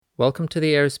Welcome to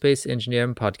the Aerospace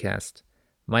Engineering Podcast.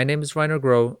 My name is Rainer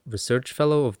Groh, Research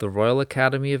Fellow of the Royal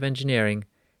Academy of Engineering,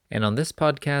 and on this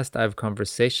podcast I have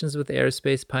conversations with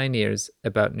aerospace pioneers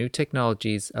about new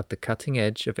technologies at the cutting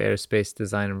edge of aerospace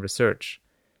design and research.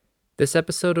 This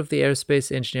episode of the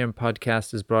Aerospace Engineering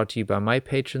Podcast is brought to you by my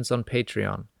patrons on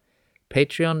Patreon.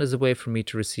 Patreon is a way for me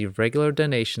to receive regular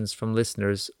donations from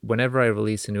listeners whenever I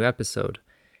release a new episode.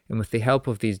 And with the help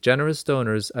of these generous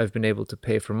donors, I've been able to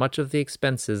pay for much of the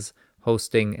expenses,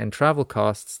 hosting, and travel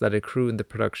costs that accrue in the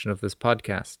production of this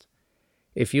podcast.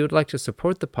 If you would like to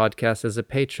support the podcast as a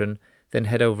patron, then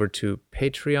head over to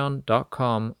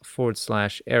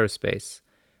patreon.com/aerospace.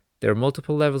 There are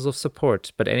multiple levels of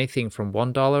support, but anything from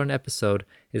 $1 an episode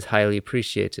is highly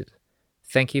appreciated.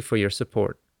 Thank you for your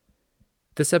support.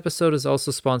 This episode is also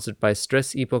sponsored by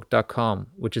StressEbook.com,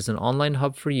 which is an online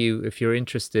hub for you if you're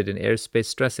interested in aerospace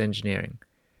stress engineering.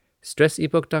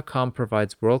 StressEbook.com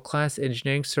provides world-class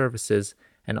engineering services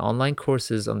and online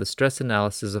courses on the stress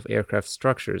analysis of aircraft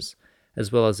structures,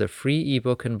 as well as a free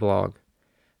ebook and blog.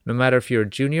 No matter if you're a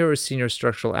junior or senior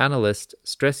structural analyst,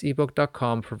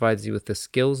 StressEbook.com provides you with the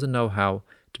skills and know-how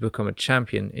to become a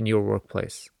champion in your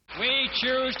workplace. We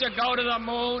choose to go to the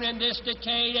moon in this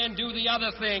decade and do the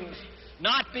other things.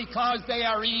 Not because they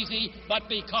are easy, but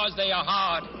because they are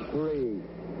hard. 3,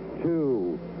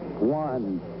 2,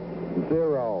 1,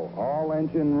 0. All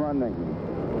engine running.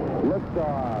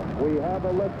 Liftoff. We have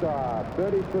a liftoff.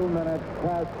 32 minutes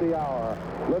past the hour.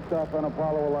 Liftoff on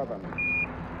Apollo 11.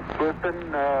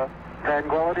 Houston,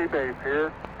 Tranquility Base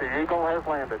here. The Eagle has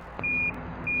landed.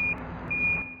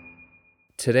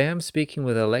 Today I'm speaking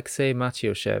with Alexey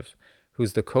Matyoshev,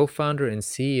 who's the co-founder and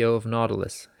CEO of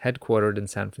Nautilus, headquartered in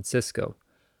San Francisco.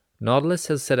 Nautilus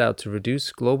has set out to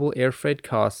reduce global air freight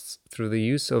costs through the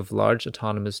use of large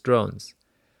autonomous drones.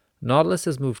 Nautilus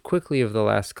has moved quickly over the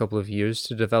last couple of years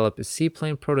to develop a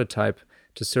seaplane prototype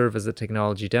to serve as a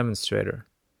technology demonstrator.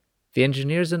 The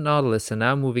engineers at Nautilus are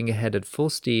now moving ahead at full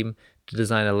steam to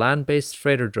design a land-based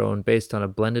freighter drone based on a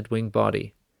blended wing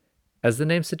body. As the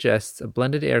name suggests, a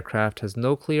blended aircraft has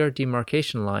no clear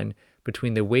demarcation line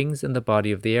between the wings and the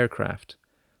body of the aircraft.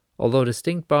 Although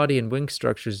distinct body and wing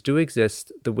structures do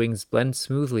exist, the wings blend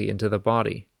smoothly into the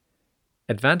body.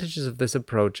 Advantages of this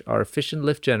approach are efficient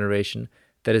lift generation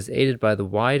that is aided by the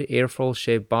wide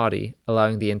airfoil-shaped body,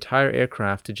 allowing the entire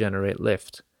aircraft to generate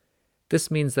lift. This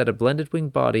means that a blended wing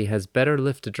body has better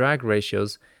lift-to-drag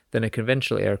ratios than a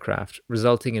conventional aircraft,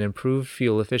 resulting in improved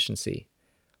fuel efficiency.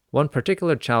 One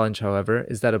particular challenge, however,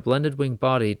 is that a blended wing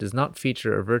body does not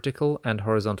feature a vertical and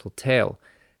horizontal tail,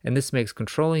 and this makes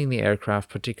controlling the aircraft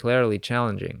particularly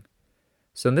challenging.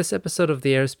 So in this episode of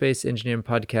the Aerospace Engineering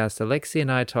Podcast, Alexey and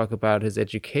I talk about his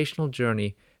educational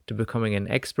journey to becoming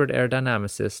an expert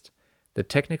aerodynamicist, the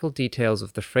technical details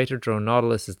of the freighter drone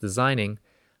Nautilus is designing,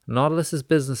 Nautilus's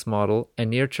business model, and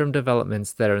near-term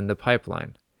developments that are in the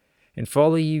pipeline. And for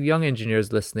all of you young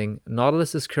engineers listening,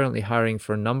 Nautilus is currently hiring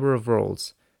for a number of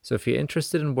roles. So if you're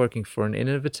interested in working for an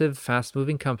innovative,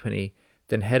 fast-moving company,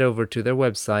 then head over to their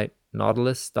website,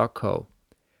 nautilus.co.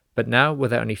 But now,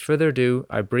 without any further ado,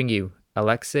 I bring you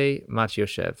Alexey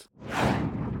Matyoshev.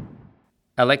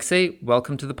 Alexey,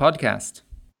 welcome to the podcast.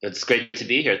 It's great to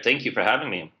be here. Thank you for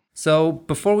having me. So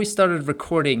before we started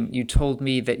recording, you told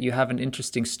me that you have an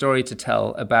interesting story to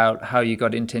tell about how you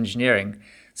got into engineering.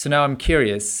 So now I'm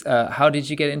curious, how did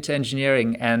you get into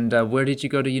engineering and where did you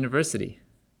go to university?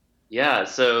 Yeah,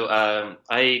 so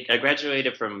I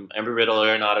graduated from Embry-Riddle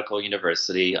Aeronautical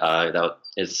University. That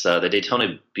is the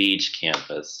Daytona Beach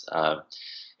campus.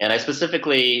 And I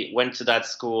specifically went to that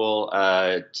school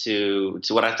to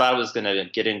what I thought was going to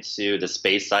get into the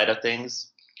space side of things.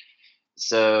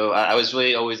 So I was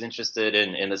really always interested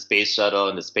in the space shuttle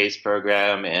and the space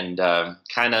program, and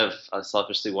kind of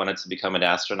selfishly wanted to become an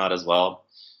astronaut as well.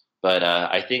 But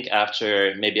I think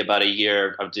after maybe about a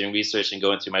year of doing research and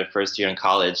going through my first year in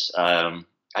college, I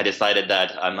decided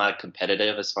that I'm not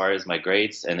competitive as far as my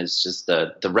grades, and it's just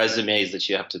the resumes that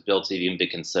you have to build to even be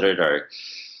considered are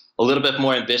a little bit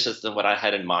more ambitious than what I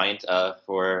had in mind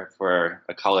for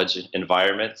a college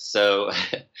environment. So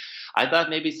I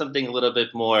thought maybe something a little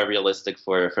bit more realistic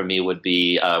for me would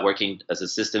be working as a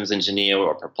systems engineer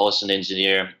or propulsion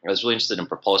engineer. I was really interested in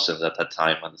propulsion at that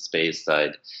time on the space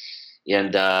side.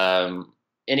 And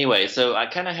anyway, so I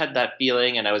kind of had that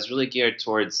feeling, and I was really geared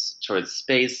towards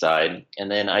space side.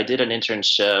 And then I did an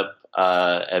internship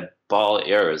at Ball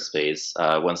Aerospace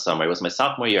one summer. It was my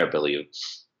sophomore year, I believe.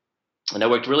 And I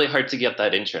worked really hard to get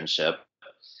that internship.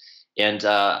 And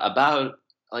about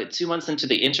like 2 months into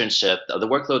the internship, the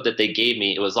workload that they gave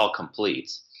me, it was all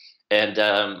complete. And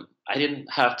I didn't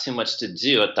have too much to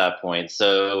do at that point.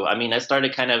 So, I mean, I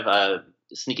started kind of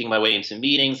sneaking my way into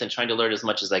meetings and trying to learn as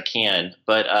much as I can.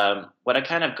 But what I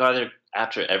kind of gathered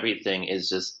after everything is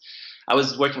just I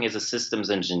was working as a systems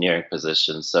engineering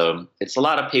position. So it's a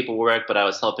lot of paperwork, but I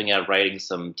was helping out writing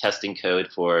some testing code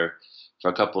for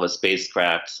a couple of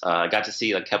spacecrafts. I got to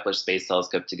see the Kepler Space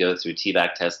Telescope to go through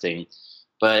TVAC testing.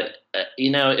 But,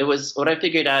 it was what I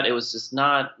figured out. It was just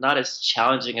not as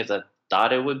challenging as I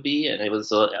thought it would be. And it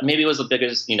was maybe it was a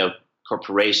bigger,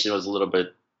 corporation. It was a little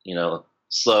bit,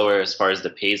 slower as far as the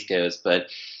pace goes. But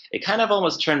it kind of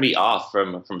almost turned me off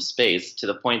from space to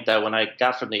the point that when I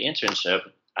got from the internship,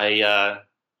 I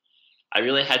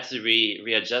really had to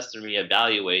readjust and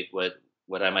reevaluate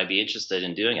what I might be interested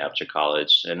in doing after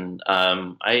college. And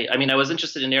I was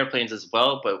interested in airplanes as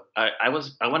well, but I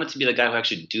wanted to be the guy who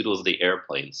actually doodles the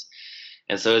airplanes.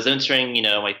 And so as entering,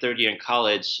 my third year in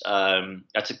college,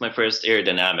 I took my first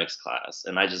aerodynamics class,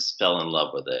 and I just fell in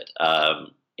love with it.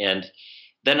 And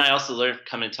then I also learned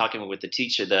coming talking with the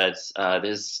teacher that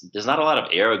there's not a lot of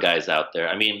aero guys out there.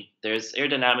 I mean, there's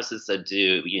aerodynamicists that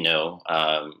do,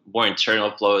 more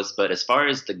internal flows, but as far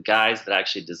as the guys that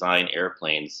actually design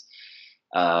airplanes,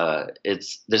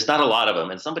 there's not a lot of them.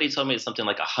 And somebody told me it's something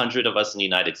like 100 of us in the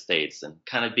United States, and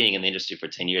kind of being in the industry for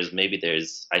 10 years, maybe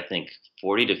there's, I think,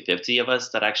 40 to 50 of us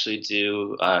that actually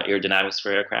do aerodynamics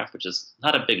for aircraft, which is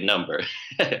not a big number.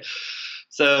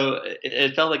 So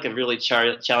it felt like a really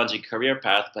challenging career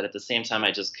path, but at the same time,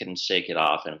 I just couldn't shake it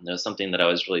off. And it was something that I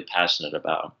was really passionate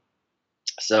about.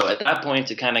 So at that point,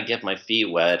 to kind of get my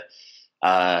feet wet,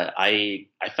 I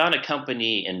found a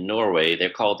company in Norway. They're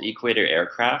called Equator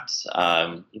Aircraft.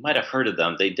 You might have heard of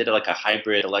them. They did like a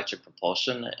hybrid electric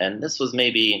propulsion, and this was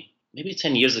maybe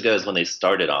 10 years ago is when they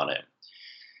started on it.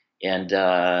 And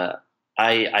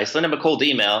I sent him a cold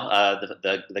email,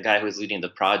 the guy who was leading the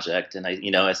project, and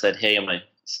I said, hey, I'm a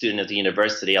student at the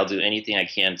university. I'll do anything I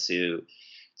can to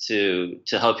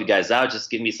help you guys out. Just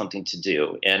give me something to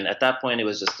do. And at that point, it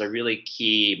was just a really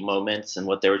key moment in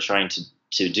what they were trying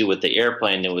to do with the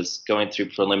airplane. It was going through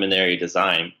preliminary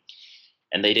design,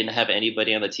 and they didn't have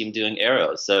anybody on the team doing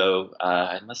aero. So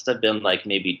I must have been like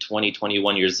maybe 20,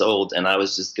 21 years old, and I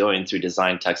was just going through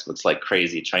design textbooks like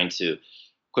crazy, trying to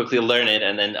quickly learn it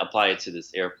and then apply it to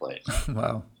this airplane.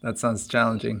 Wow, that sounds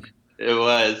challenging. It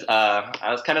was. I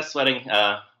was kind of sweating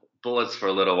bullets for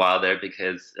a little while there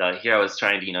because here I was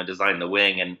trying to, design the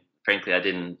wing, and frankly, I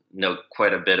didn't know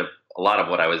quite a lot of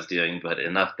what I was doing, but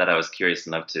enough that I was curious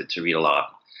enough to read a lot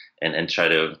and try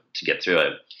to get through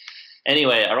it.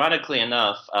 Anyway, ironically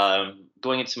enough,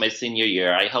 going into my senior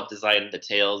year, I helped design the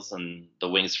tails and the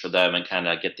wings for them and kind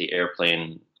of get the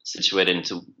airplane situated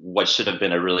into what should have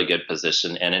been a really good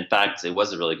position. And in fact, it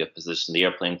was a really good position. The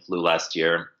airplane flew last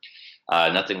year.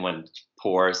 Nothing went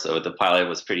poor, so the pilot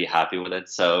was pretty happy with it.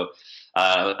 So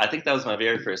I think that was my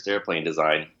very first airplane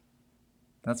design.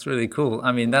 That's really cool.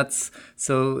 I mean, that's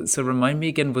so remind me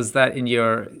again, was that in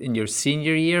your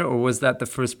senior year, or was that the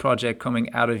first project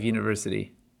coming out of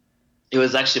university? It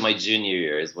was actually my junior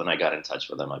year is when I got in touch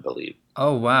with them, I believe.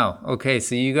 Oh, wow. Okay,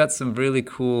 so you got some really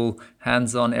cool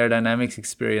hands-on aerodynamics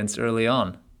experience early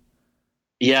on.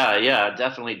 Yeah,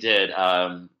 definitely did.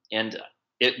 And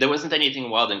there wasn't anything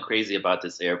wild and crazy about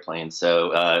this airplane.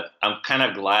 So I'm kind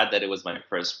of glad that it was my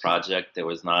first project. There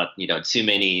was not, too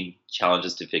many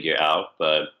challenges to figure out.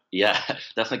 But yeah,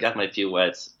 definitely got my feet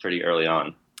wet pretty early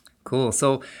on. Cool.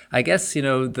 So I guess,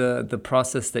 the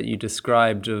process that you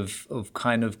described of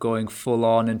kind of going full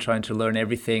on and trying to learn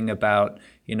everything about,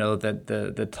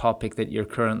 the topic that you're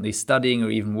currently studying or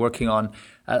even working on,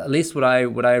 at least what I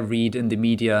read in the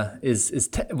media is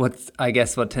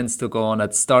what tends to go on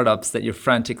at startups, that you're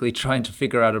frantically trying to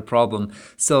figure out a problem.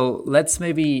 So let's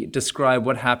maybe describe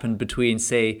what happened between,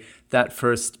 say, that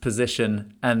first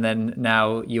position and then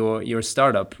now your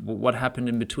startup. What happened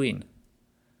in between?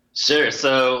 Sure.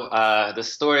 So the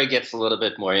story gets a little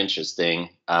bit more interesting.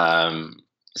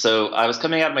 So I was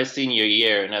coming out of my senior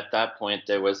year, and at that point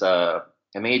there was a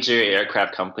major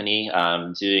aircraft company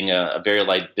doing a very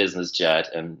light business jet,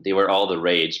 and they were all the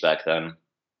rage back then.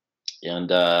 And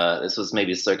this was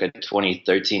maybe circa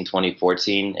 2013,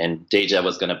 2014, and DayJet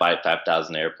was going to buy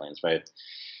 5,000 airplanes, right?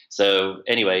 So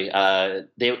anyway,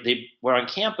 they were on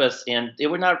campus, and they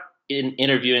were not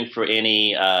interviewing for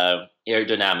any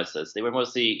aerodynamicists. They were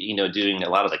mostly, doing a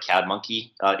lot of the CAD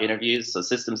monkey interviews. So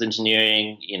systems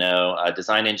engineering,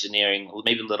 design engineering,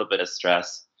 maybe a little bit of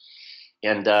stress.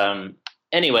 And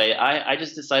anyway, I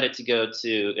just decided to go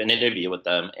to an interview with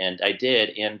them, and I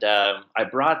did. And I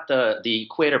brought the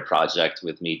Equator project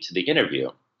with me to the interview.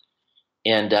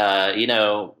 And,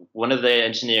 one of the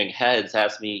engineering heads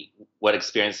asked me, what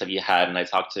experience have you had? And I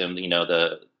talked to him,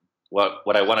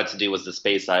 what I wanted to do was the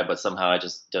space side, but somehow I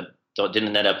just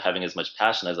didn't end up having as much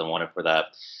passion as I wanted for that.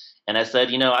 And I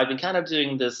said, I've been kind of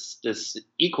doing this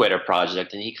Equator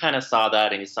project, and he kind of saw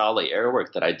that, and he saw the air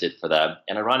work that I did for them.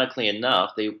 And ironically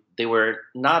enough, they were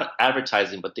not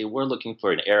advertising, but they were looking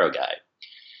for an aero guy.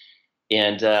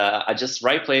 And I just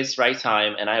right place, right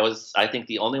time. And I think,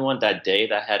 the only one that day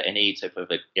that had any type of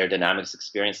aerodynamics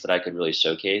experience that I could really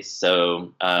showcase.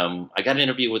 So I got an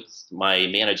interview with my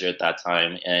manager at that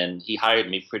time, and he hired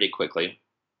me pretty quickly.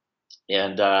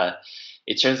 And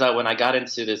it turns out when I got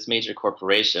into this major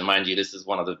corporation, mind you, this is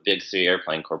one of the big three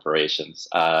airplane corporations,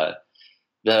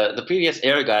 the previous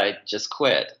air guy just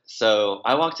quit. So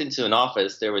I walked into an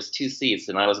office, there was 2 seats,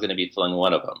 and I was going to be filling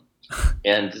one of them.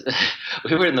 And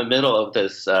we were in the middle of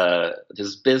this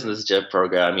business jet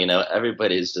program.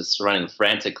 Everybody's just running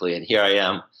frantically, and here I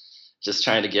am just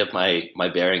trying to get my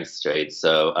bearings straight.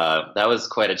 So that was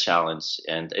quite a challenge,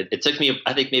 and it took me,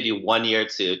 I think, maybe 1 year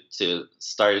to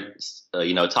start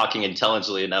talking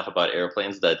intelligently enough about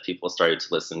airplanes that people started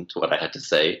to listen to what I had to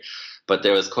say. But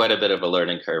there was quite a bit of a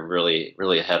learning curve, really,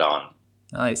 really head on.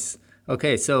 Nice.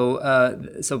 Okay,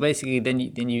 so basically, then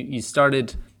you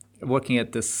started working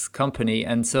at this company,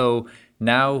 and so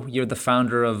now you're the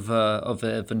founder of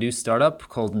a new startup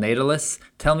called Nautilus.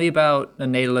 Tell me about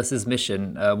Nautilus's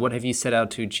mission. What have you set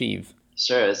out to achieve?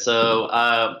 Sure. So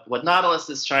what Nautilus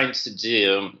is trying to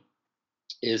do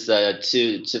is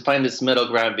to find this middle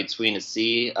ground between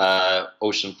sea,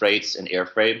 ocean freight, and air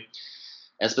freight.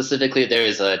 And specifically, there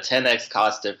is a 10x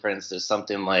cost difference. There's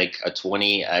something like a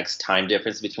 20x time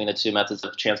difference between the two methods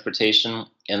of transportation.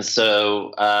 And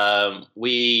so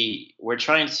we're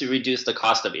trying to reduce the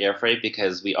cost of air freight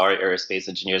because we are aerospace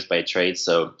engineers by trade.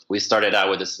 So we started out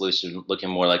with a solution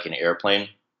looking more like an airplane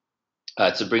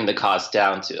to bring the cost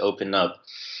down, to open up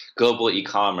global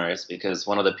e-commerce, because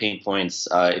one of the pain points,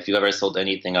 if you ever sold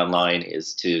anything online,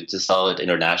 is to sell it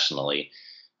internationally.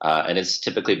 And it's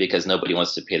typically because nobody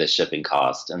wants to pay the shipping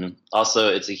cost. And also,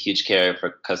 it's a huge carrier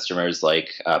for customers,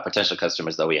 like potential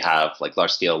customers that we have, like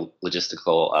large-scale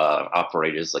logistical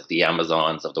operators like the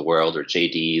Amazons of the world, or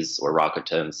JDs, or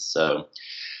Rakuten's. So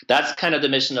that's kind of the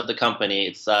mission of the company.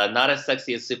 It's not as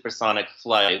sexy as supersonic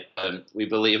flight, but we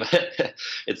believe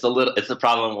it's a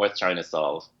problem worth trying to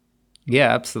solve.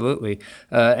 Yeah, absolutely.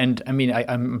 And I mean,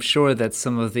 I'm sure that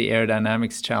some of the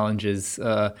aerodynamics challenges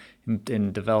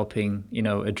in developing,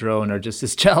 a drone are just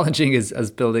as challenging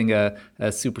as building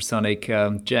a supersonic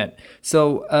jet.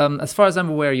 So as far as I'm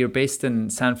aware, you're based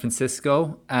in San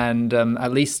Francisco, and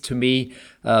at least to me,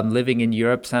 living in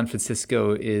Europe, San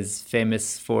Francisco is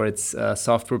famous for its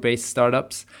software-based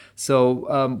startups.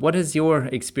 So what has your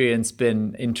experience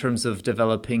been in terms of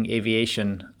developing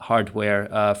aviation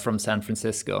hardware from San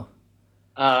Francisco?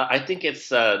 I think it's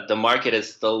the market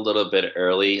is still a little bit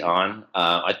early on.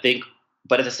 I think,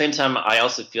 but at the same time, I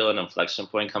also feel an inflection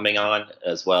point coming on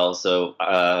as well. So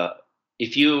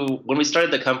when we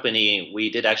started the company,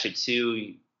 we did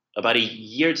actually about a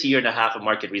year to year and a half of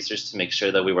market research to make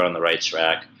sure that we were on the right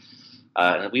track.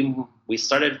 And we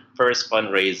started first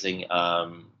fundraising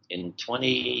in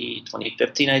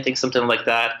 2015, I think, something like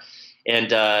that.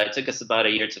 And it took us about a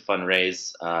year to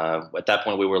fundraise. At that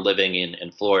point, we were living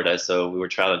in Florida, so we were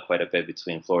traveling quite a bit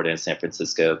between Florida and San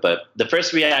Francisco. But the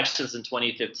first reactions in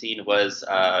 2015 was,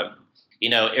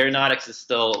 aeronautics is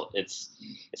still, it's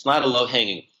not a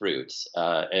low-hanging fruit.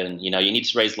 And, you need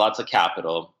to raise lots of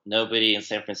capital. Nobody in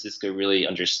San Francisco really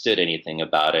understood anything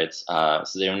about it. So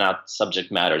they were not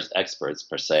subject matter experts,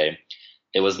 per se.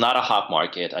 It was not a hot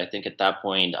market. I think at that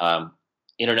point,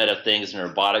 Internet of Things and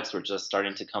robotics were just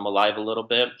starting to come alive a little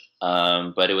bit,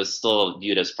 but it was still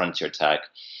viewed as frontier tech.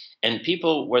 And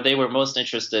people, where they were most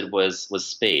interested was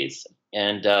space.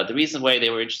 And the reason why they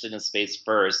were interested in space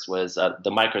first was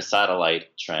the microsatellite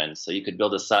trend. So you could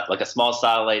build a small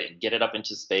satellite and get it up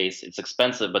into space. It's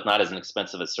expensive, but not as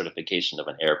expensive as certification of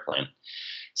an airplane.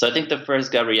 So I think the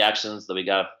first gut reactions that we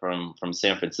got from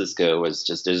San Francisco was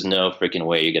just, there's no freaking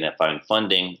way you're going to find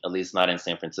funding, at least not in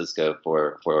San Francisco,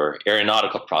 for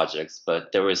aeronautical projects.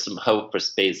 But there was some hope for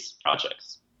space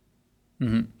projects.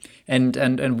 Mm-hmm.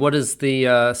 And what does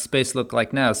the space look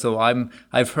like now? So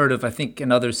I've heard of, I think,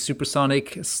 another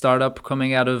supersonic startup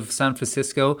coming out of San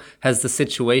Francisco. Has the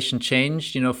situation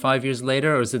changed, 5 years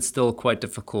later, or is it still quite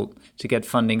difficult to get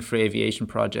funding for aviation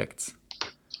projects?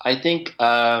 I think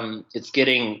it's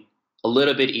getting a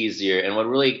little bit easier. And what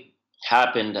really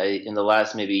happened in the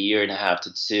last maybe year and a half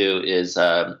to two is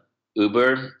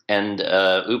Uber. And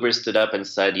Uber stood up and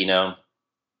said,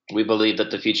 we believe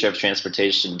that the future of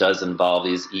transportation does involve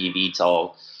these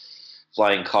eVTOL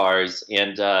flying cars.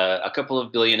 And a couple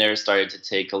of billionaires started to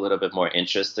take a little bit more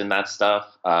interest in that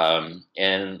stuff.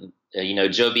 And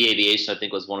Joby Aviation, I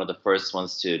think, was one of the first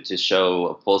ones to show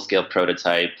a full-scale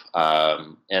prototype.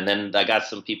 And then that got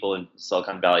some people in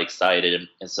Silicon Valley excited.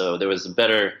 And so there was a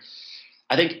better,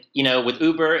 I think, with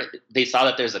Uber, they saw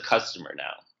that there's a customer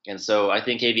now. And so I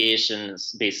think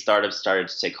aviation-based startups started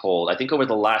to take hold. I think over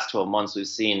the last 12 months, we've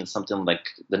seen something like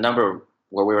the number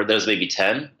where there's maybe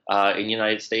 10 in the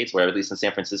United States, where at least in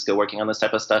San Francisco working on this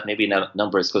type of stuff, maybe that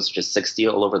number is closer to 60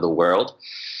 all over the world.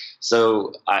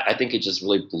 So I think it just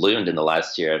really ballooned in the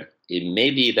last year. It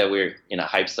may be that we're in a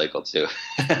hype cycle too.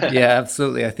 Yeah,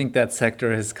 absolutely. I think that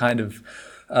sector has kind of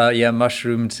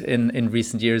mushroomed in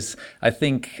recent years. I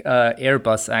think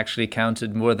Airbus actually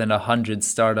counted more than 100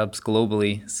 startups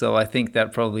globally. So I think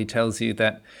that probably tells you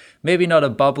that maybe not a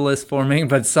bubble is forming,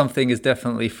 but something is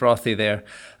definitely frothy there.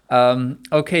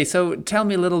 Okay, so tell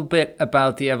me a little bit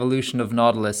about the evolution of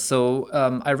Nautilus. So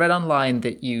I read online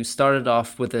that you started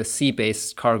off with a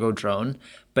sea-based cargo drone,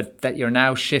 but that you're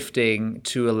now shifting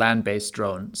to a land-based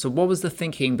drone. So what was the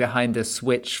thinking behind the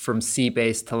switch from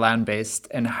sea-based to land-based,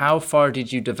 and how far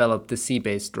did you develop the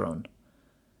sea-based drone?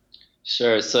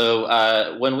 Sure.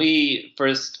 So when we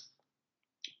first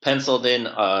penciled in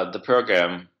the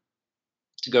program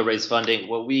to go raise funding,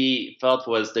 what we felt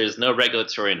was there's no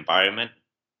regulatory environment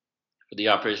for the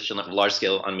operation of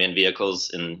large-scale unmanned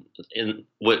vehicles in the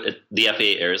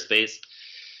FAA airspace.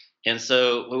 And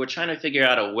so we were trying to figure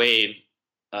out a way.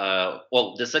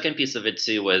 The second piece of it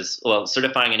too was,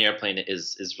 certifying an airplane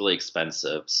is really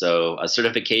expensive. So a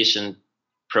certification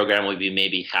program would be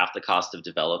maybe half the cost of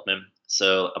development.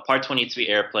 So a Part 23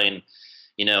 airplane,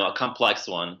 a complex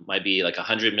one might be like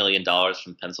 $100 million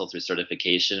from pencil through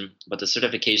certification, but the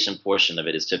certification portion of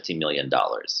it is $50 million.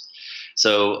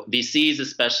 So VCs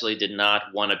especially did not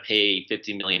want to pay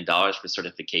 $50 million for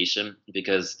certification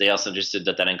because they also understood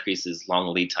that increases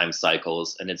long lead time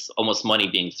cycles, and it's almost money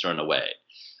being thrown away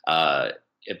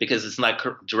because it's not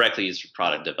directly used for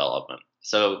product development.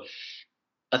 So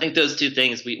I think those two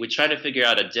things, we try to figure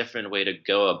out a different way to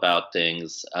go about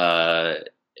things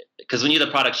because we knew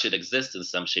the product should exist in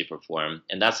some shape or form,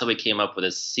 and that's how we came up with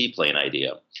this seaplane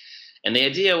idea. And the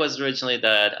idea was originally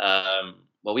that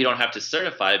we don't have to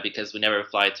certify because we never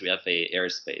fly through FAA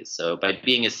airspace. So by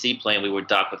being a seaplane, we would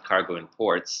dock with cargo in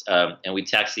ports, and we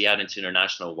taxi out into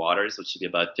international waters, which would be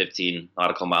about 15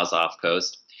 nautical miles off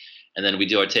coast. And then we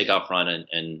do our takeoff run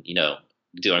and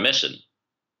do our mission.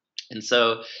 And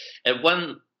so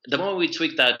the moment we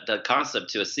tweaked that concept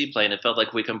to a seaplane, it felt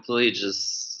like we completely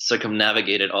just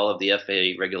circumnavigated all of the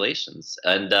FAA regulations.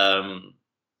 And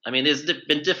there's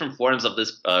been different forms of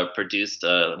this produced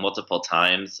multiple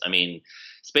times.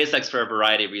 SpaceX, for a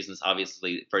variety of reasons,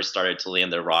 obviously first started to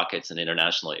land their rockets in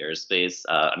international airspace.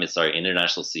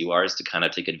 International SeaWars to kind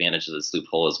of take advantage of this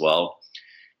loophole as well.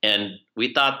 And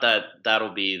we thought that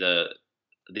that'll be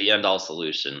the end all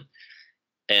solution.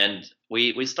 And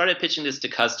we started pitching this to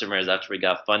customers after we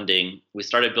got funding. We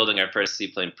started building our first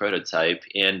seaplane prototype,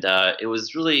 and it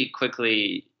was really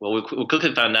quickly. We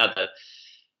quickly found out that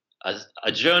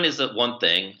a drone is one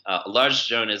thing. A large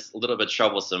drone is a little bit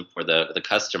troublesome for the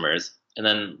customers. And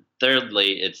then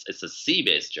thirdly, it's a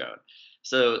sea-based drone.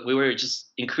 So we were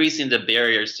just increasing the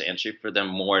barriers to entry for them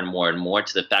more and more and more,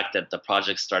 to the fact that the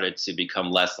project started to become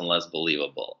less and less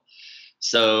believable.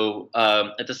 So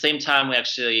at the same time, we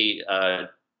actually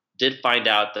did find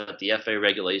out that the FAA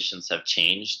regulations have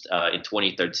changed in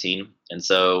 2013. And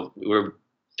so we were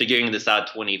figuring this out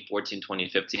 2014,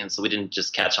 2015. So we didn't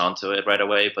just catch on to it right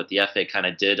away, but the FAA kind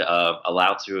of did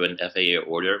allow through an FAA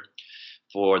order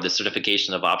for the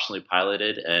certification of optionally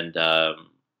piloted and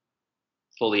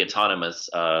fully autonomous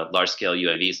large-scale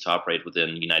UAVs to operate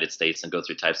within the United States and go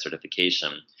through type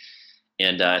certification.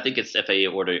 And I think it's FAA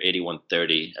Order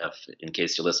 8130, in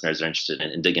case your listeners are interested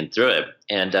in digging through it.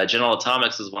 And General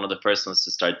Atomics was one of the first ones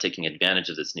to start taking advantage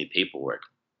of this new paperwork.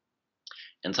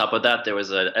 On top of that, there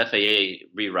was a FAA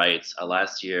rewrite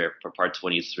last year for Part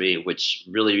 23, which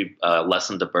really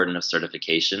lessened the burden of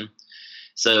certification.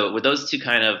 So with those two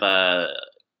kind of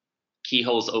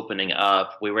keyholes opening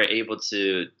up, we were able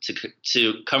to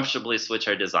comfortably switch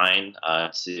our design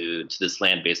to this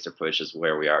land-based approach, is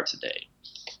where we are today.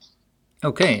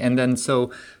 Okay, and then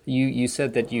so you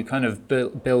said that you kind of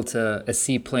built a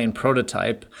seaplane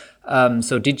prototype.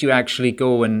 So did you actually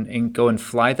go and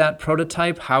fly that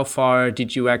prototype? How far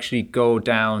did you actually go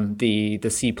down the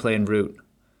seaplane route?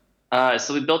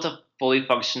 So we built a fully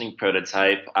functioning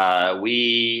prototype.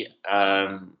 We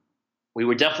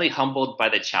were definitely humbled by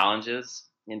the challenges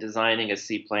in designing a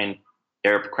seaplane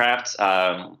aircraft,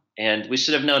 and we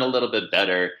should have known a little bit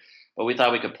better but we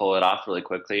thought we could pull it off really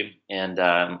quickly. And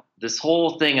this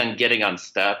whole thing on getting on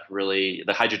step, really,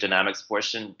 the hydrodynamics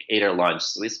portion, ate our lunch.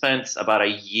 So we spent about a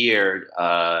year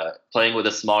playing with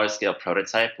a smaller scale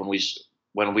prototype when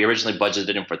we originally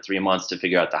budgeted in for 3 months to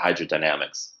figure out the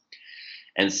hydrodynamics.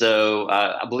 And so,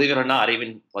 believe it or not,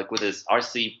 even like with this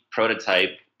RC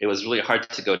prototype, it was really hard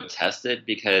to go test it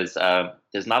because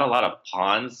there's not a lot of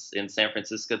ponds in San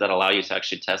Francisco that allow you to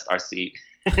actually test RC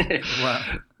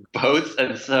boats.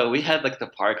 And so we had like the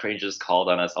park rangers called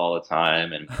on us all the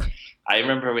time. And I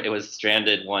remember it was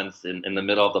stranded once in the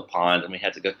middle of the pond and we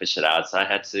had to go fish it out. So I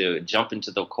had to jump into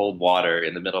the cold water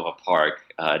in the middle of a park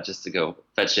just to go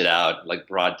fetch it out, like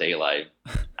broad daylight.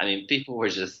 I mean, people were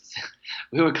just,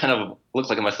 we were kind of, looked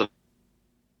like a must have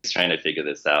trying to figure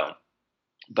this out.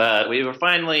 But we were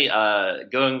finally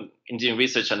going and doing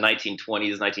research on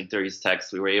 1920s, 1930s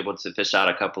texts. We were able to fish out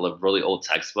a couple of really old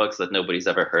textbooks that nobody's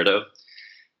ever heard of,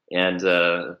 and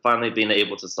finally being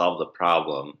able to solve the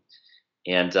problem.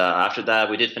 And after that,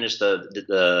 we did finish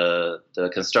the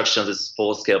construction of this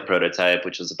full-scale prototype,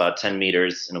 which was about 10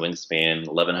 meters in wingspan,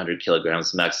 1,100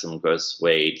 kilograms maximum gross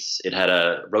weight. It had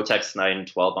a Rotax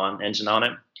 912 engine on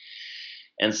it.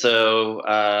 And so,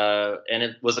 and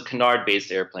it was a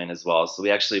canard-based airplane as well. So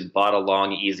we actually bought a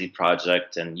long, easy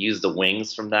project and used the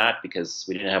wings from that because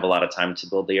we didn't have a lot of time to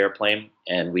build the airplane.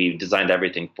 And we designed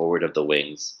everything forward of the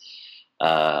wings.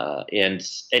 And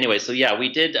anyway, so yeah,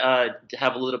 we did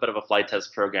have a little bit of a flight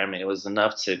test program. It was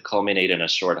enough to culminate in a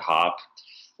short hop.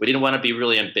 We didn't want to be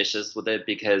really ambitious with it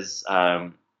because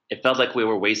it felt like we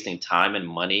were wasting time and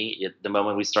money at the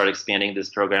moment we started expanding this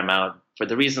program out for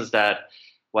the reasons that,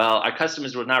 well, our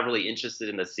customers were not really interested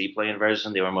in the seaplane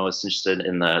version. They were most interested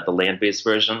in the land-based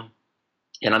version.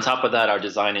 And on top of that, our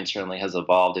design internally has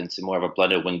evolved into more of a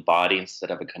blended wing body instead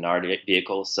of a canard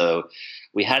vehicle. So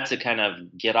we had to kind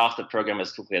of get off the program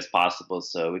as quickly as possible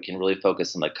so we can really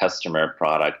focus on the customer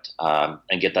product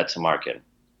and get that to market.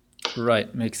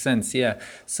 Right, makes sense, yeah.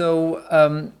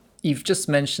 So you've just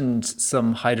mentioned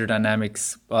some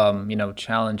hydrodynamics,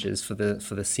 challenges for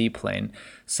the seaplane.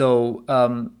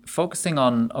 So focusing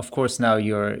on, of course, now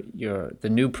the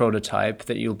new prototype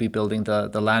that you'll be building,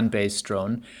 the land-based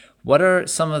drone. What are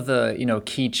some of the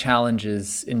key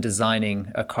challenges in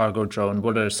designing a cargo drone?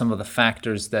 What are some of the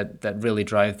factors that really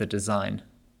drive the design?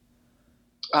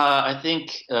 I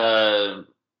think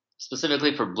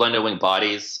specifically for blended wing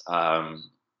bodies,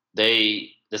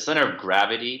 the center of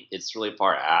gravity, it's really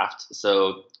far aft.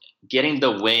 So getting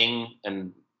the wing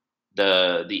and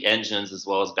the engines as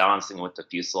well as balancing with the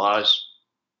fuselage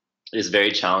is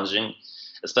very challenging,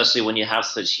 especially when you have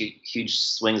such huge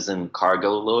swings in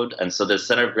cargo load. And so the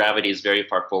center of gravity is very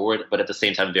far forward, but at the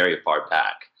same time, very far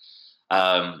back.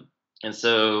 And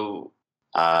so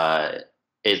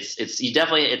it's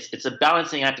a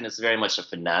balancing act and it's very much a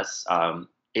finesse.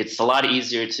 It's a lot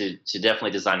easier to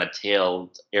definitely design a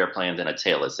tailed airplane than a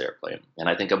tailless airplane. And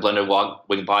I think a blended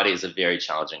wing body is a very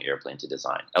challenging airplane to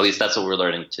design. At least that's what we're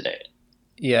learning today.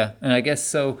 Yeah, and I guess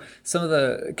so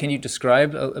can you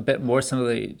describe a bit more some of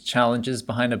the challenges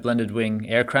behind a blended wing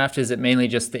aircraft? Is it mainly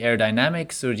just the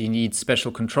aerodynamics, or do you need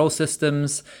special control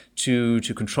systems to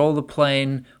control the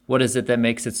plane? What is it that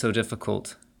makes it so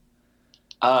difficult?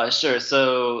 Sure.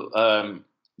 So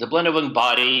the blended wing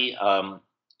body,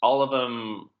 all of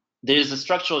them, there's a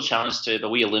structural challenge to it, but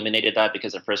we eliminated that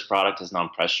because our first product is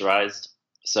non-pressurized.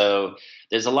 So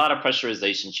there's a lot of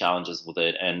pressurization challenges with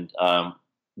it, and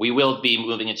we will be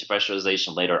moving into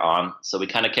pressurization later on. So we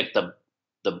kind of kicked the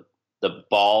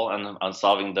ball on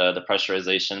solving the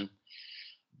pressurization.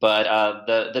 But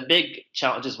the big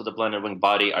challenges with the blended wing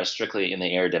body are strictly in the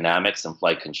aerodynamics and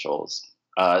flight controls.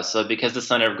 So because the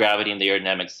center of gravity and the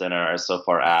aerodynamic center are so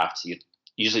far aft, you're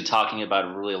usually talking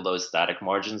about really low static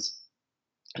margins.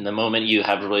 And the moment you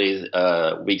have really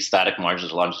weak static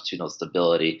margins or longitudinal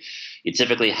stability, you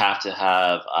typically have to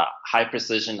have high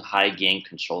precision, high gain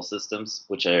control systems,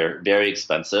 which are very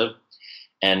expensive.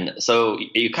 And so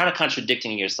you're kind of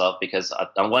contradicting yourself because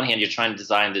on one hand, you're trying to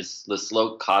design this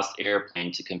low cost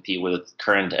airplane to compete with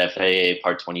current FAA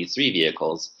Part 23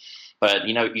 vehicles. But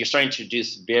you're starting to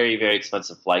introduce very, very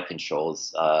expensive flight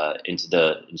controls into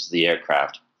the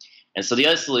aircraft. And so the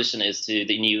other solution is then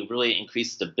you really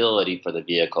increase stability for the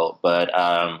vehicle. But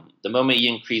the moment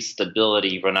you increase stability,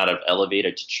 you run out of elevator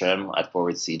to trim at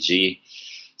forward CG.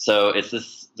 So it's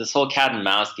this whole cat and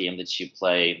mouse game that you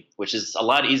play, which is a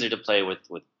lot easier to play with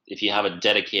if you have a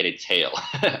dedicated tail,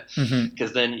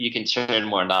 because then you can turn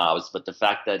more knobs. But the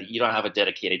fact that you don't have a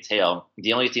dedicated tail,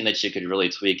 the only thing that you could really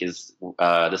tweak is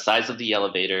the size of the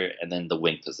elevator and then the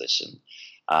wing position.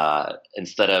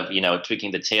 Instead of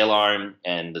tweaking the tail arm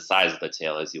and the size of the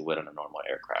tail as you would on a normal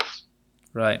aircraft.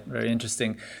 Right, very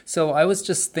interesting. So I was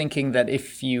just thinking that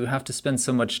if you have to spend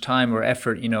so much time or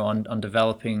effort, on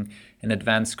developing an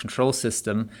advanced control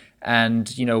system,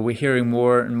 and we're hearing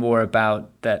more and more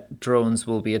about that drones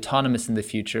will be autonomous in the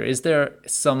future. Is there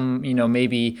some,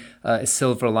 maybe a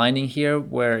silver lining here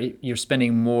where you're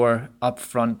spending more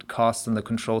upfront costs on the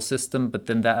control system, but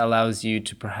then that allows you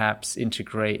to perhaps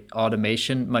integrate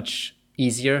automation much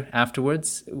easier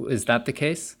afterwards? Is that the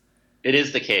case? It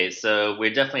is the case. So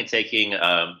we're definitely taking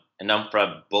an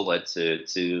upfront bullet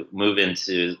to move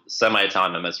into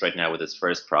semi-autonomous right now with this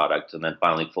first product, and then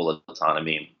finally full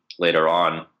autonomy later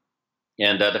on.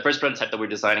 And the first prototype that we're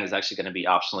designing is actually going to be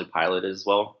optionally piloted as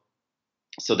well.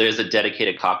 So there's a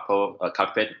dedicated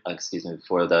cockpit,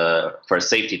 for a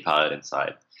safety pilot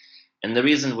inside. And the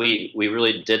reason we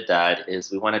really did that is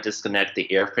we want to disconnect the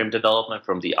airframe development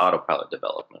from the autopilot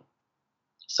development.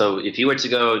 So if you were to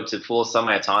go to full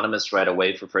semi-autonomous right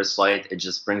away for first flight, it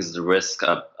just brings the risk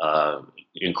up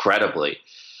incredibly.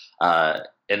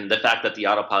 And the fact that the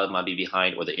autopilot might be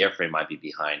behind or the airframe might be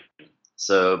behind.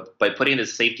 So by putting the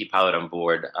safety pilot on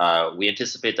board, we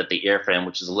anticipate that the airframe,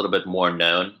 which is a little bit more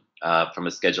known from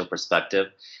a schedule perspective,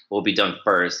 will be done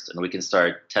first, and we can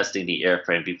start testing the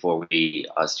airframe before we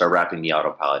start wrapping the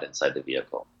autopilot inside the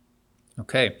vehicle.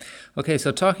 Okay.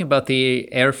 So talking about the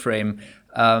airframe,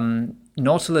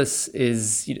 Nautilus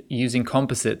is using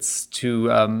composites to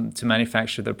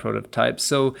manufacture their prototypes.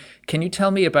 So can you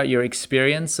tell me about your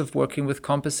experience of working with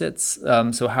composites?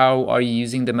 So how are you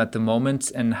using them at the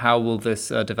moment, and how will this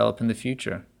develop in the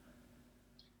future?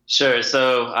 Sure.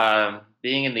 So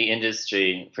being in the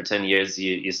industry for 10 years,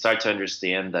 you start to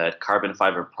understand that carbon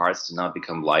fiber parts do not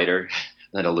become lighter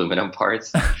than aluminum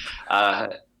parts.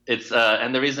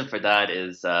 And the reason for that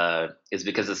is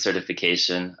because of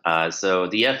certification. So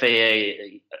the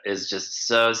FAA is just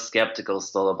so skeptical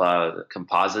still about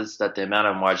composites that the amount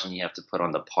of margin you have to put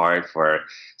on the part for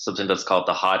something that's called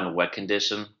the hot and wet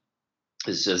condition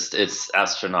it's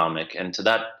astronomical. And to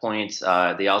that point,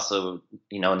 they also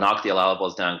knock the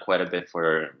allowables down quite a bit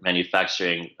for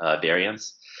manufacturing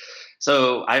variants.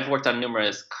 So I've worked on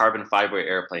numerous carbon fiber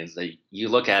airplanes that you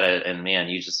look at it and, man,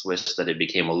 you just wish that it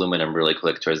became aluminum really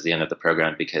quick towards the end of the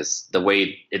program, because the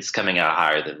weight, it's coming out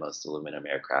higher than most aluminum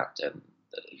aircraft. And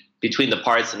between the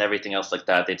parts and everything else like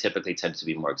that, they typically tend to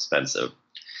be more expensive.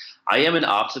 I am an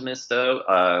optimist,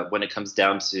 though, when it comes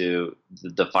down to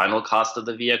the final cost of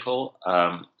the vehicle.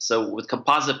 So with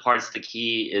composite parts, the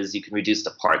key is you can reduce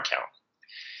the part count.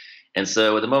 And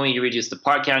so the moment you reduce the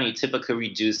part count, you typically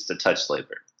reduce the touch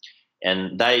labor.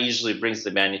 And that usually brings the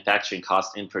manufacturing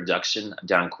cost in production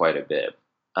down quite a bit.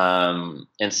 And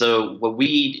so what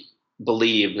we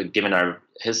believe, given our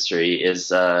history, is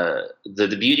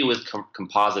the beauty with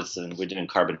composites, and we're doing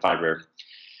carbon fiber,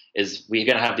 is we're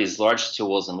going to have these large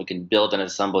tools, and we can build and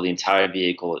assemble the entire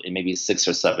vehicle in maybe 6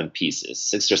 or 7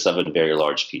 very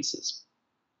large pieces.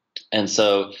 And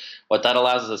so what that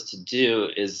allows us to do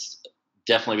is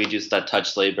definitely reduce that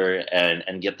touch labor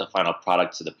and get the final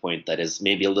product to the point that is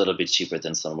maybe a little bit cheaper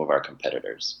than some of our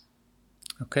competitors.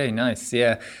 Okay, nice.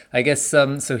 Yeah, I guess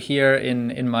so here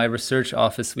in my research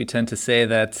office, we tend to say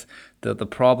that the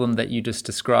problem that you just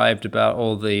described about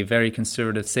all the very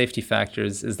conservative safety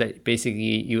factors is that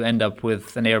basically you end up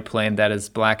with an airplane that is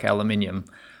black aluminium.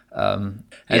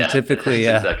 Typically,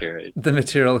 exactly right. The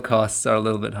material costs are a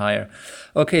little bit higher.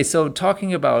 Okay, so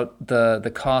talking about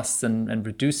the costs and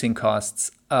reducing costs,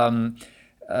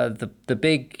 the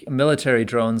big military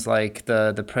drones like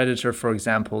the Predator, for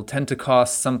example, tend to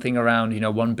cost something around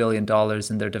 $1 billion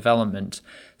in their development.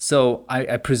 So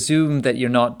I presume that you're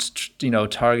not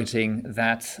targeting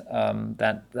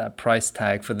that price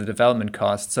tag for the development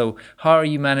cost. So how are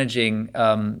you managing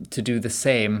to do the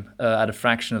same at a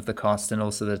fraction of the cost and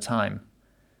also the time?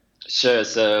 Sure.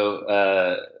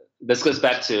 So this goes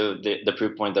back to the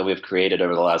proof point that we've created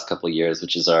over the last couple of years,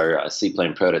 which is our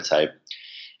seaplane prototype.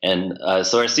 And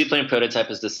so our seaplane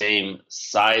prototype is the same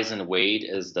size and weight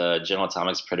as the General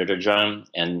Atomics Predator drone.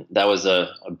 And that was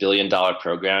a $1 billion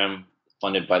program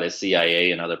funded by the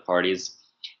CIA and other parties,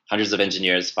 hundreds of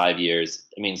engineers, 5 years.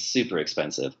 I mean, super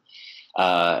expensive.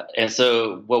 And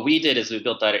so what we did is we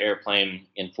built that airplane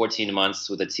in 14 months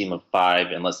with a team of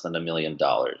 5 and less than $1 million.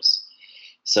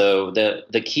 So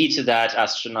the key to that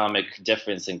astronomical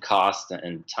difference in cost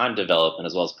and time development,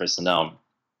 as well as personnel,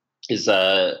 is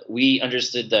we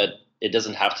understood that it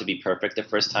doesn't have to be perfect the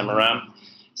first time around.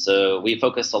 So we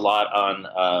focused a lot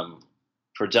on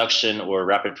production or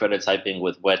rapid prototyping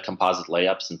with wet composite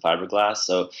layups and fiberglass.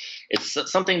 So it's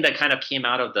something that kind of came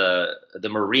out of the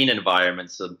marine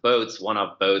environment. So boats,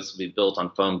 one-off boats, we built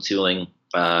on foam tooling,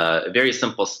 very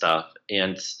simple stuff.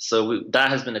 And so that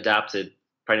has been adapted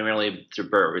primarily through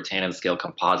Burt Rutan and scale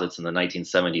composites in the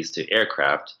 1970s to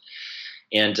aircraft.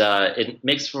 And it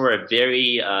makes for a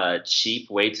very cheap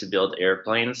way to build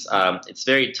airplanes. It's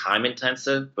very time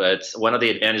intensive, but one of the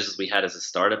advantages we had as a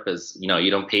startup is, you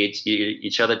don't pay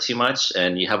each other too much,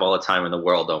 and you have all the time in the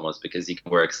world almost because you can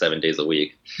work 7 days a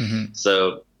week. Mm-hmm.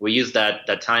 So we use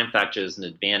that time factor as an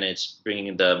advantage,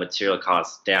 bringing the material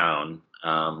costs down,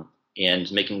 and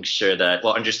making sure that,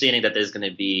 understanding that there's going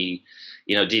to be,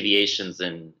 deviations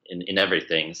in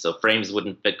everything. So frames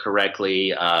wouldn't fit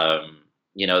correctly.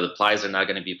 The plies are not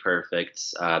going to be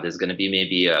perfect. There's going to be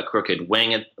maybe a crooked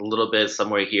wing a little bit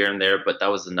somewhere here and there, but that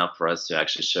was enough for us to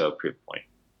actually show a proof point.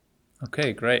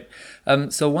 Okay, great.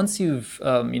 So once you've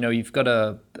got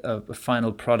a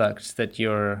final product that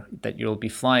you'll be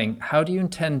flying, how do you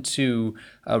intend to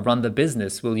run the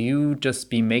business? Will you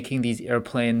just be making these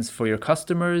airplanes for your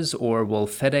customers, or will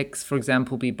FedEx, for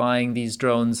example, be buying these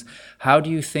drones? How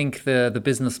do you think the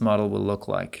business model will look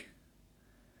like?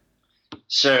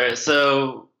 Sure.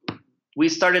 So we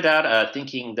started out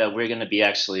thinking that we're going to be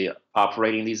actually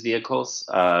operating these vehicles.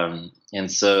 And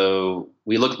so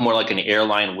we looked more like an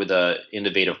airline with an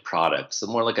innovative product, so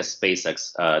more like a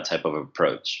SpaceX type of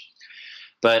approach.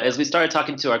 But as we started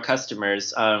talking to our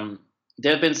customers,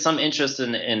 there have been some interest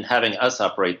in having us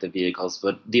operate the vehicles,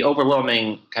 but the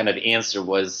overwhelming kind of answer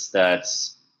was that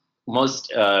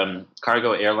most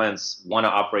cargo airlines want to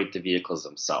operate the vehicles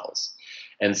themselves.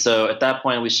 And so at that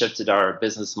point, we shifted our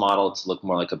business model to look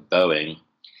more like a Boeing.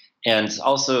 And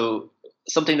also,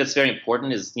 something that's very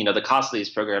important is, the cost of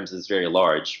these programs is very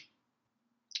large.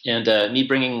 And me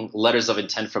bringing letters of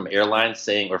intent from airlines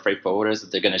saying, or freight forwarders,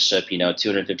 that they're going to ship,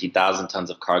 250,000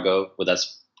 tons of cargo with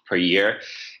us per year,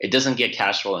 it doesn't get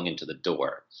cash flowing into the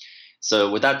door. So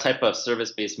with that type of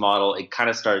service-based model, it kind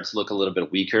of started to look a little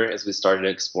bit weaker as we started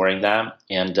exploring that.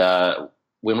 And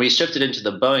when we shifted into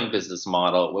the Boeing business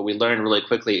model, what we learned really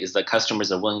quickly is that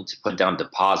customers are willing to put down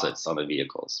deposits on the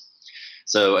vehicles.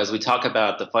 So as we talk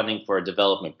about the funding for a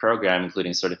development program,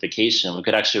 including certification, we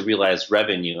could actually realize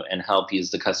revenue and help use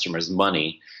the customer's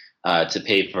money to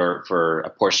pay for a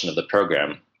portion of the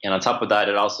program. And on top of that,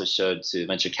 it also showed to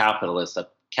venture capitalists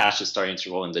that cash is starting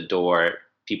to roll in the door.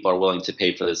 People are willing to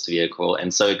pay for this vehicle.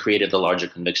 And so it created a larger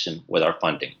conviction with our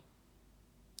funding.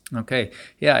 Okay.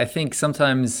 Yeah, I think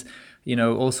sometimes,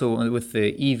 also with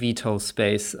the eVTOL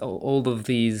space, all of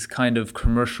these kind of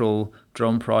commercial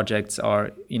drone projects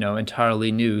are,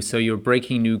 entirely new. So you're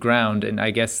breaking new ground. And I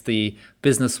guess the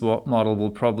business model will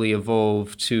probably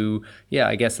evolve to,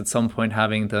 I guess at some point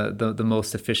having the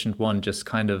most efficient one just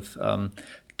kind of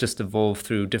just evolve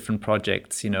through different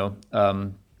projects,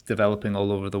 developing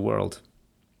all over the world.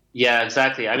 Yeah,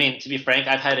 exactly. I mean, to be frank,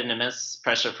 I've had an immense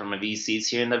pressure from my VCs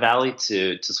here in the Valley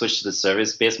to switch to the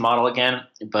service-based model again,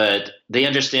 but they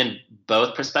understand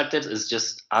both perspectives. Is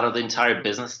just out of the entire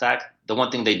business stack, the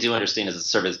one thing they do understand is a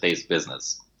service-based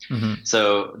business. Mm-hmm.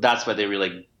 So that's why they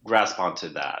really grasp onto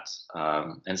that.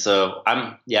 And so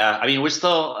we're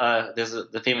still, there's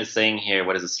the famous saying here,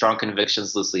 what is it? Strong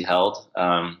convictions loosely held,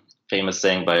 famous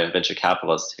saying by a venture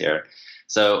capitalist here.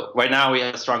 So right now we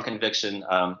have a strong conviction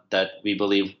that we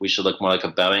believe we should look more like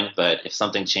a Boeing, but if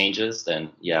something changes, then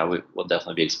we'll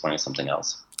definitely be exploring something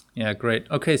else. Yeah, great.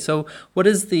 Okay, so what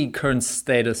is the current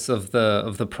status of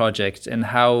the project, and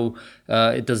how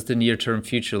does the near-term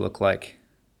future look like?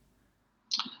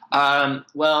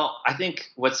 Well, I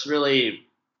think what's really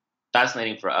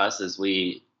fascinating for us is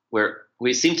we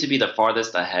seem to be the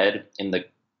farthest ahead in the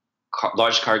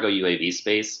large cargo UAV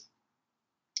space,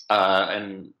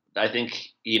 and I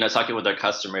think, talking with our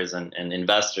customers and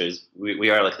investors, we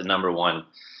are like the number one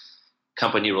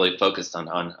company really focused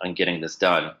on getting this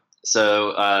done.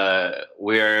 So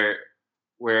we're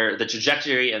the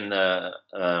trajectory and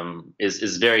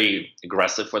is very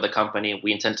aggressive for the company.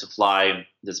 We intend to fly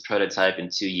this prototype in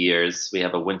 2 years. We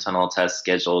have a wind tunnel test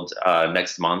scheduled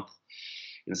next month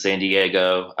in San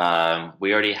Diego.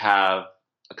 We already have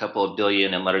a couple of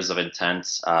billion in letters of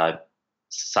intent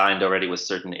signed already with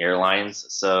certain airlines.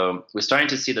 So we're starting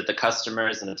to see that the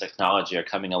customers and the technology are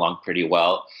coming along pretty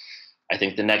well. I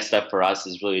think the next step for us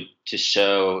is really to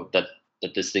show that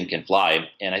this thing can fly.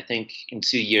 And I think in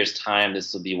 2 years' time,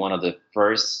 this will be one of the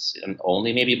first and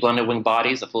only maybe blended wing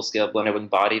bodies, a full-scale blended wing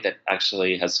body that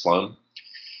actually has flown.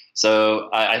 So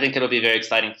I think it'll be very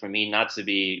exciting for me not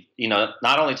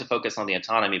only to focus on the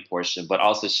autonomy portion, but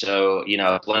also show,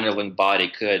 a blended wing body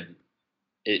could,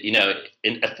 in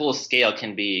a full scale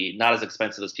can be not as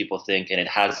expensive as people think, and it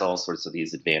has all sorts of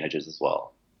these advantages as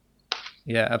well.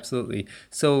 Yeah, absolutely.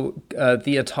 So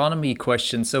the autonomy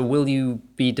question. So will you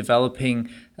be developing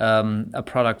a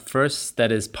product first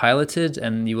that is piloted,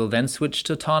 and you will then switch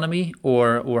to autonomy,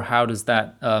 or how does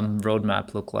that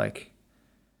roadmap look like?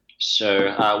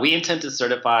 Sure. We intend to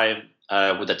certify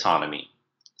with autonomy.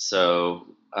 So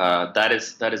that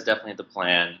is definitely the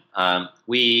plan.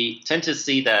 We tend to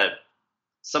see that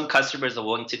some customers are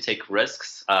willing to take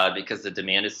risks because the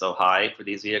demand is so high for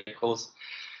these vehicles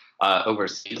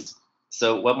overseas.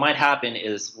 So what might happen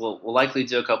is we'll likely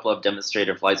do a couple of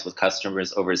demonstrator flights with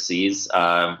customers overseas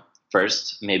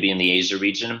first, maybe in the Asia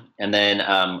region, and then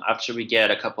after we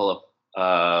get a couple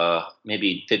of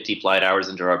maybe 50 flight hours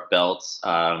under our belts,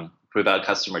 prove out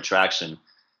customer traction.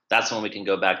 That's when we can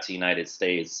go back to United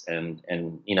States and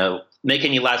make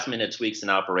any last minute tweaks in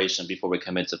operation before we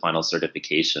come into final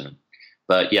certification.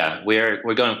 But yeah, we're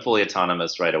going fully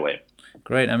autonomous right away.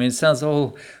 Great. I mean, it sounds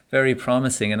all very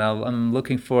promising, and I'm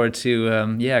looking forward to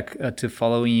to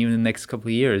following you in the next couple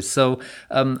of years. So,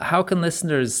 how can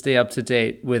listeners stay up to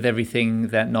date with everything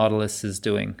that Nautilus is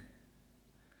doing?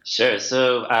 Sure.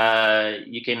 So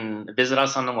you can visit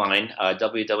us online,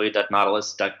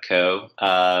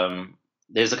 www.nautilus.co.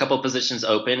 There's a couple of positions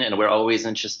open, and we're always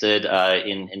interested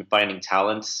in finding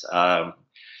talent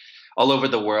all over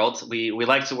the world. We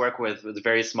like to work with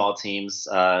very small teams,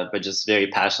 but just very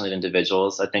passionate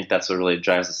individuals. I think that's what really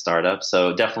drives a startup.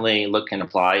 So definitely look and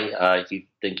apply if you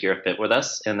think you're a fit with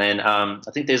us. And then I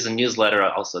think there's a newsletter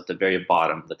also at the very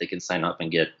bottom that they can sign up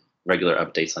and get regular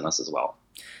updates on us as well.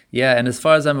 Yeah, and as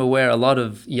far as I'm aware, a lot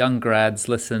of young grads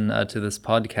listen to this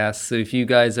podcast. So if you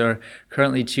guys are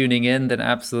currently tuning in, then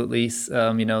absolutely,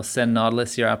 send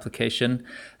Nautilus your application,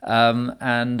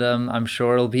 and I'm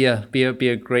sure it'll be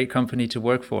a great company to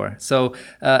work for. So,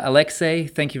 Alexei,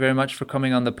 thank you very much for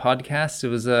coming on the podcast. It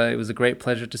was a great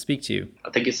pleasure to speak to you.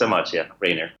 Thank you so much. Yeah,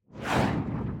 Rainer.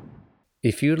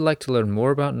 If you'd like to learn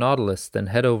more about Nautilus, then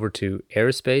head over to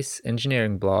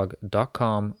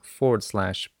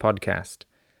aerospacengineeringblog.com/podcast.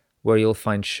 where you'll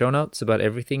find show notes about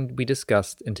everything we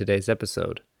discussed in today's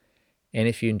episode. And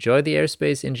if you enjoy the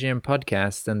Aerospace Engineering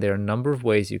Podcast, then there are a number of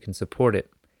ways you can support it.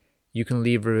 You can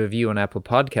leave a review on Apple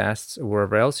Podcasts or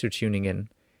wherever else you're tuning in.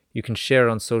 You can share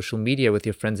it on social media with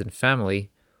your friends and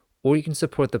family, or you can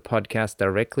support the podcast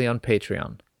directly on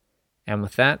Patreon. And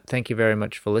with that, thank you very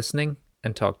much for listening,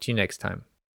 and talk to you next time.